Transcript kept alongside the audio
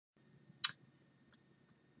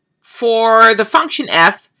for the function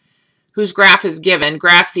f, whose graph is given,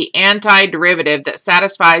 graph the antiderivative that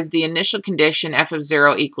satisfies the initial condition f of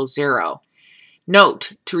 0 equals 0.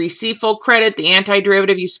 Note, to receive full credit, the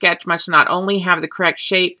antiderivative you sketch must not only have the correct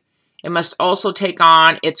shape, it must also take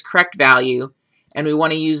on its correct value, and we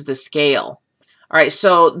want to use the scale. All right,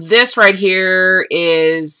 so this right here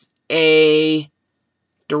is a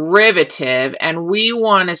derivative, and we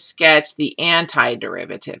want to sketch the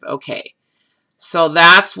antiderivative. Okay, so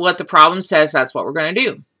that's what the problem says. That's what we're going to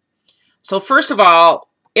do. So first of all,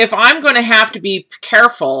 if I'm going to have to be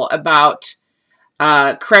careful about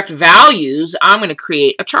correct values, I'm going to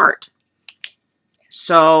create a chart.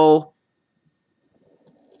 So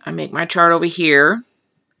I make my chart over here,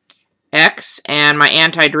 x and my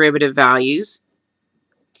antiderivative values.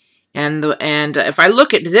 And if I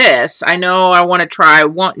look at this, I know I want to try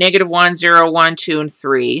negative 1, 0, 1, 2, and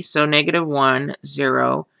 3. So negative 1,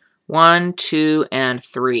 0, 1, 2, and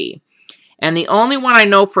 3. And the only one I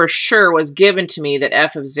know for sure was given to me, that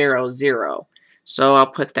f of 0 is 0. So I'll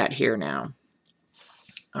put that here now.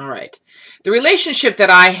 All right. The relationship that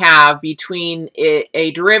I have between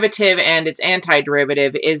a derivative and its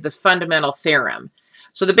antiderivative is the fundamental theorem.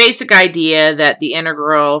 So the basic idea that the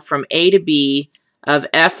integral from a to b of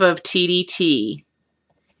f of t dt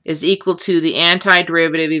is equal to the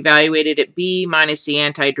antiderivative evaluated at b minus the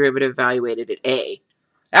antiderivative evaluated at a.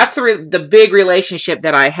 That's the big relationship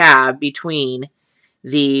that I have between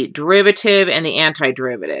the derivative and the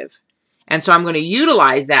antiderivative. And so I'm going to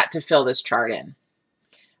utilize that to fill this chart in.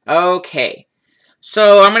 Okay,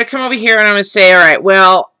 so I'm going to come over here and I'm going to say, all right,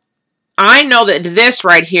 well, I know that this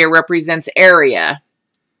right here represents area.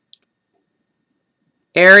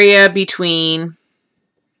 Area between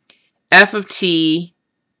f of t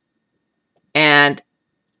and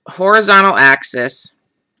horizontal axis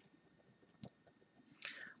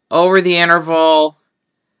over the interval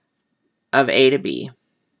of a to b.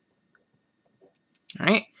 All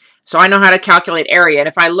right, so I know how to calculate area. And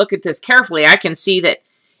if I look at this carefully, I can see that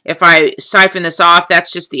if I siphon this off,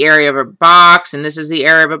 that's just the area of a box, and this is the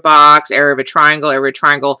area of a box, area of a triangle, area of a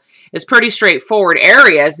triangle. It's pretty straightforward.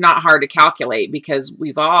 Area is not hard to calculate because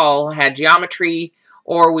we've all had geometry,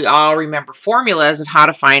 or we all remember formulas of how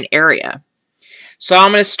to find area. So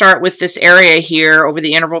I'm going to start with this area here over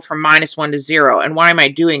the interval from -1 to 0. And why am I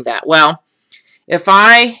doing that? Well, if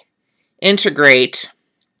I integrate,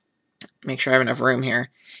 make sure I have enough room here.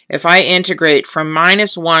 If I integrate from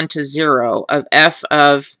 -1 to 0 of f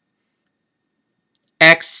of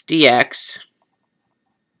x dx,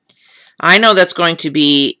 I know that's going to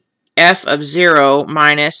be f of 0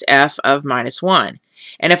 minus f of -1.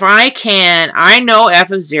 And if I know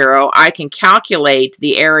f of 0, I can calculate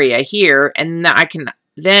the area here, and I can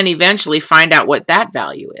then eventually find out what that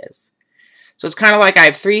value is. So it's kind of like I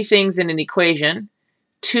have 3 things in an equation.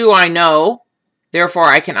 2 I know, therefore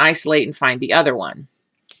I can isolate and find the other one.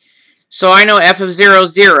 So I know f of 0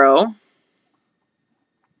 is 0,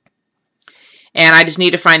 and I just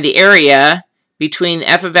need to find the area between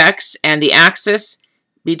f of x and the axis,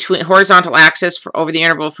 between horizontal axis over the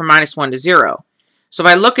interval from -1 to 0. So if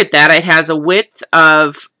I look at that, it has a width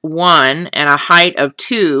of 1 and a height of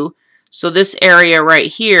 2. So this area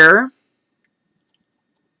right here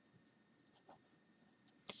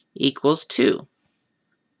equals 2.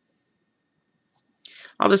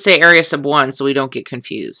 I'll just say area sub 1 so we don't get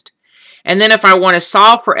confused. And then if I want to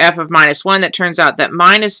solve for f of -1, that turns out that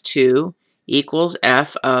 -2 equals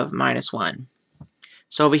f of -1.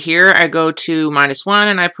 So over here, I go to -1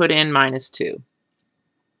 and I put in -2.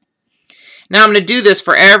 Now I'm going to do this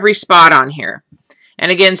for every spot on here.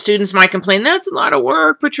 And again, students might complain, that's a lot of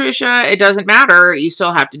work, Patricia. It doesn't matter. You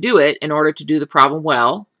still have to do it in order to do the problem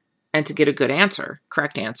well and to get a good answer,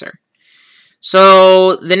 correct answer.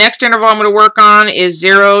 So the next interval I'm going to work on is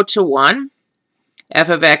 0 to 1. F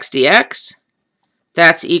of x dx,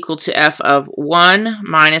 that's equal to f of 1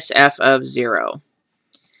 minus f of 0.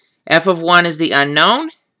 F of 1 is the unknown.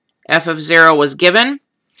 F of 0 was given.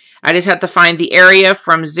 I just have to find the area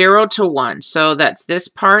from 0 to 1. So that's this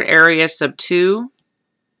part, area sub 2.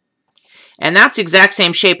 And that's the exact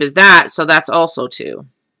same shape as that, so that's also 2.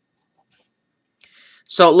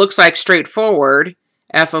 So it looks like straightforward,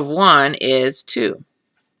 f of 1 is 2.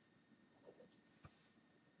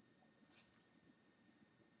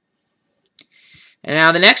 And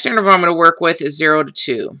now the next interval I'm going to work with is 0 to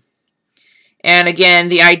 2. And again,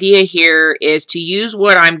 the idea here is to use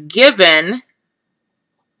what I'm given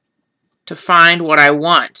to find what I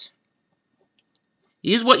want.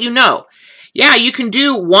 Use what you know. Yeah, you can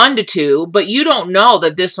do 1 to 2, but you don't know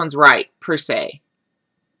that this one's right, per se.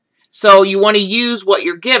 So you want to use what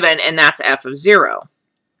you're given, and that's f of 0.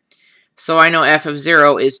 So I know f of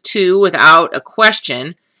 0 is 2 without a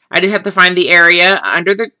question. I just have to find the area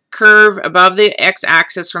under the curve above the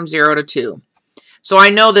x-axis from 0 to 2. So I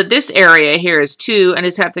know that this area here is 2, and I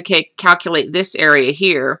just have to calculate this area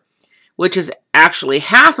here, which is actually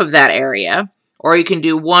half of that area, or you can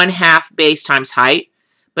do 1/2 base times height,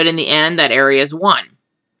 but in the end, that area is 1.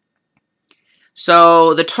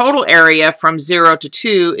 So the total area from 0 to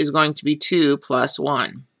 2 is going to be 2 plus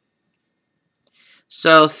 1.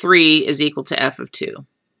 So 3 is equal to f of 2.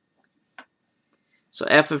 So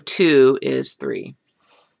f of 2 is 3.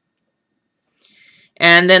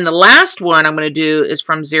 And then the last one I'm going to do is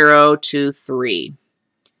from 0 to 3.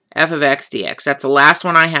 F of x dx. That's the last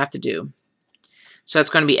one I have to do. So it's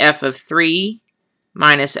going to be f of 3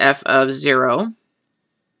 minus f of 0.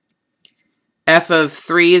 F of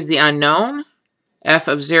 3 is the unknown. F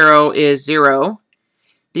of 0 is 0.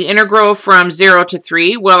 The integral from 0 to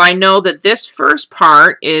 3, well, I know that this first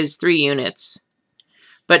part is 3 units.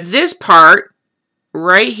 But this part,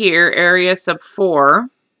 right here, area sub 4,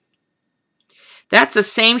 that's the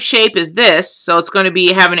same shape as this, so it's going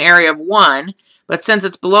to have an area of 1. But since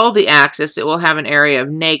it's below the axis, it will have an area of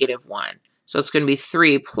 -1. So it's going to be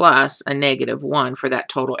 3 plus a -1 for that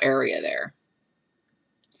total area there.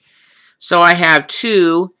 So I have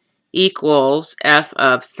 2 equals f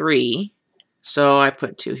of 3. So I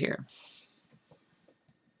put 2 here.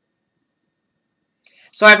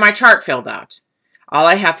 So I have my chart filled out. All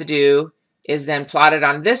I have to do is then plot it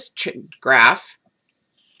on this graph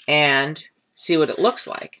and see what it looks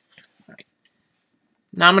like. All right.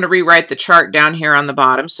 Now I'm going to rewrite the chart down here on the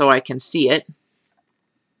bottom so I can see it.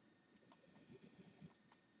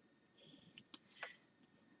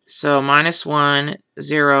 So -1,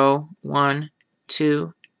 0, 1,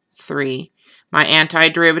 2, 3. My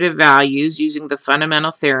antiderivative values using the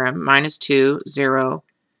fundamental theorem, -2, 0,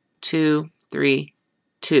 2, 3,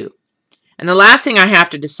 2. And the last thing I have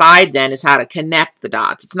to decide then is how to connect the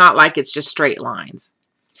dots. It's not like it's just straight lines.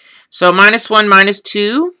 So -1,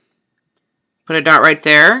 -2, put a dot right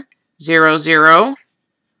there, 0, 0,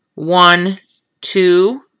 1,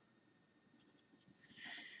 2,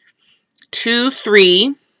 2,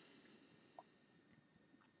 3,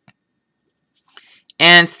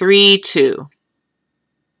 and 3, 2.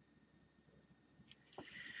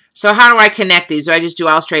 So how do I connect these? Do I just do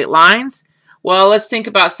all straight lines? Well, let's think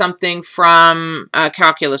about something from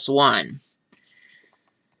Calculus 1.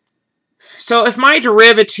 So if my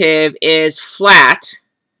derivative is flat,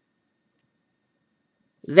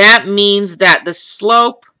 that means that the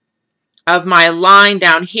slope of my line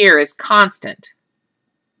down here is constant.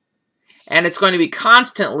 And it's going to be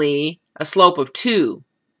constantly a slope of 2.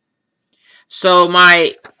 So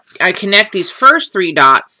I connect these first 3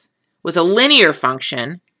 dots with a linear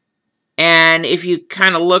function. And if you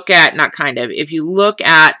if you look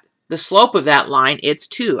at the slope of that line, it's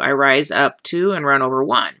 2. I rise up 2 and run over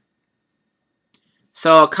 1.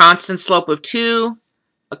 So a constant slope of 2,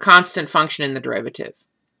 a constant function in the derivative.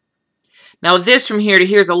 Now this from here to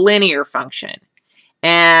here is a linear function.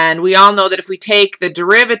 And we all know that if we take the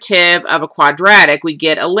derivative of a quadratic, we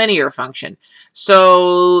get a linear function.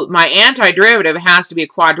 So my antiderivative has to be a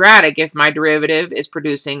quadratic if my derivative is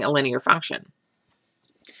producing a linear function.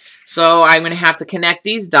 So I'm going to have to connect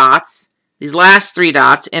these dots, these last 3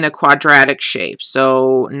 dots, in a quadratic shape.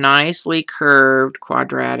 So nicely curved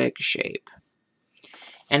quadratic shape.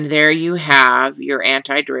 And there you have your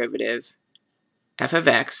antiderivative, f of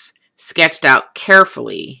x, sketched out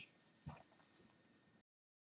carefully